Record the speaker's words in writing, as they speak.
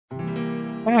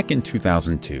Back in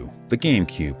 2002, the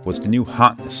GameCube was the new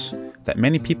hotness that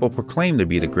many people proclaim to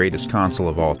be the greatest console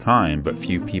of all time, but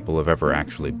few people have ever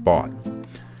actually bought.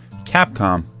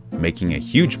 Capcom, making a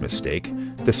huge mistake,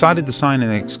 decided to sign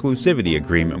an exclusivity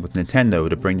agreement with Nintendo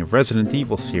to bring the Resident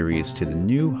Evil series to the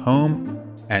new home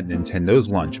at Nintendo's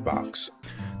lunchbox.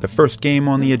 The first game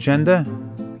on the agenda?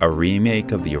 A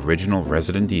remake of the original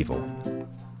Resident Evil.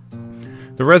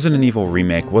 The Resident Evil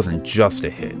remake wasn't just a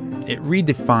hit, it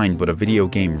redefined what a video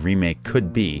game remake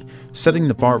could be, setting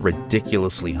the bar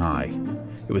ridiculously high.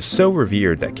 It was so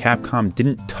revered that Capcom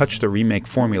didn't touch the remake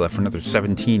formula for another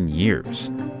 17 years.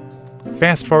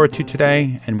 Fast forward to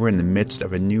today, and we're in the midst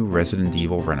of a new Resident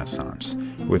Evil renaissance,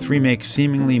 with remakes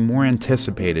seemingly more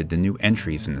anticipated than new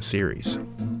entries in the series.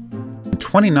 In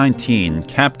 2019,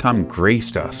 Capcom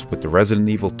graced us with the Resident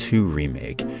Evil 2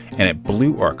 remake, and it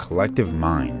blew our collective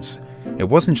minds. It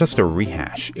wasn't just a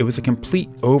rehash, it was a complete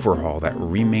overhaul that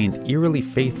remained eerily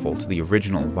faithful to the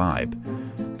original vibe.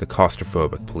 The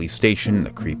claustrophobic police station, the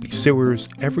creepy sewers,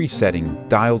 every setting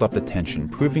dialed up the tension,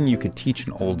 proving you could teach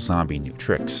an old zombie new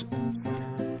tricks.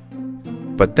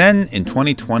 But then, in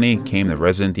 2020, came the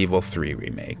Resident Evil 3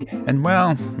 remake, and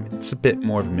well, it's a bit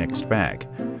more of a mixed bag.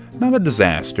 Not a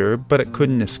disaster, but it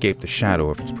couldn't escape the shadow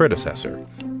of its predecessor.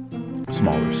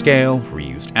 Smaller scale,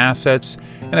 reused assets,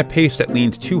 and a pace that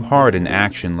leaned too hard in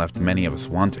action left many of us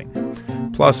wanting.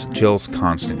 Plus, Jill's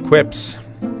constant quips.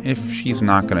 If she's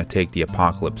not gonna take the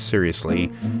apocalypse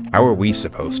seriously, how are we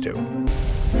supposed to?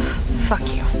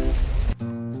 Fuck you.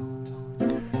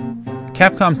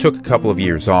 Capcom took a couple of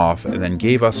years off and then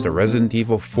gave us the Resident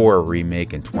Evil 4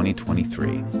 remake in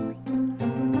 2023.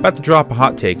 About to drop a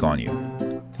hot take on you.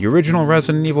 The original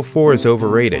Resident Evil 4 is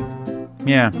overrated.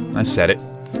 Yeah, I said it.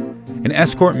 An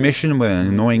escort mission with an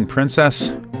annoying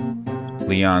princess,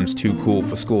 Leon's too cool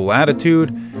for school attitude,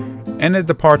 and a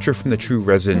departure from the true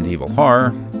Resident Evil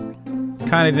horror.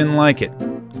 Kinda didn't like it.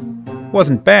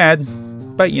 Wasn't bad,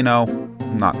 but you know,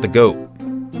 not the GOAT.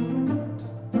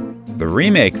 The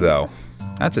remake though,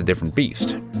 that's a different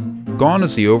beast. Gone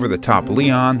is the over-the-top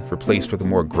Leon, replaced with a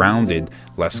more grounded,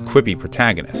 less quippy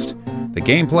protagonist. The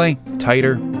gameplay,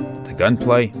 tighter, the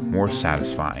gunplay, more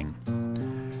satisfying.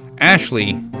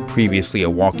 Ashley, previously a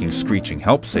walking screeching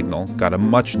help signal, got a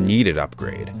much-needed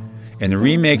upgrade. In the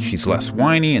remake, she's less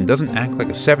whiny and doesn't act like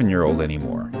a 7-year-old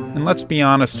anymore. And let's be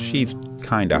honest, she's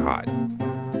kinda hot.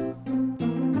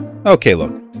 Okay,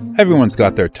 look, everyone's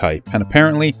got their type, and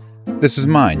apparently, this is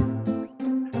mine.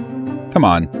 Come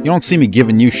on, you don't see me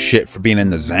giving you shit for being in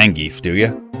the Zangief, do you?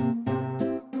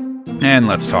 And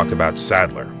let's talk about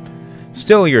Sadler.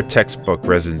 Still your textbook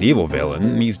Resident Evil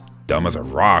villain, he's dumb as a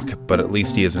rock, but at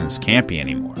least he isn't as campy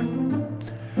anymore.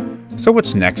 So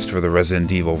what's next for the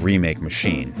Resident Evil remake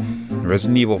machine?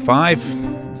 Resident Evil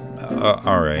 5?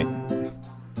 Alright.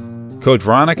 Code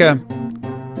Veronica?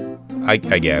 I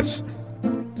guess.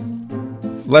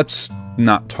 Let's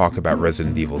not talk about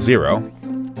Resident Evil 0.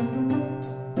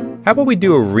 How about we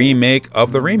do a remake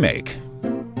of the remake?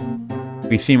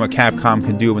 We've seen what Capcom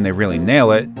can do when they really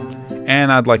nail it,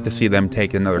 and I'd like to see them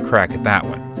take another crack at that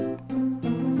one.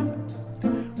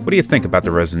 What do you think about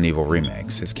the Resident Evil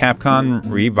remakes? Is Capcom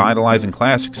revitalizing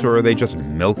classics, or are they just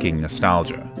milking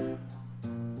nostalgia?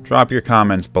 Drop your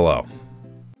comments below.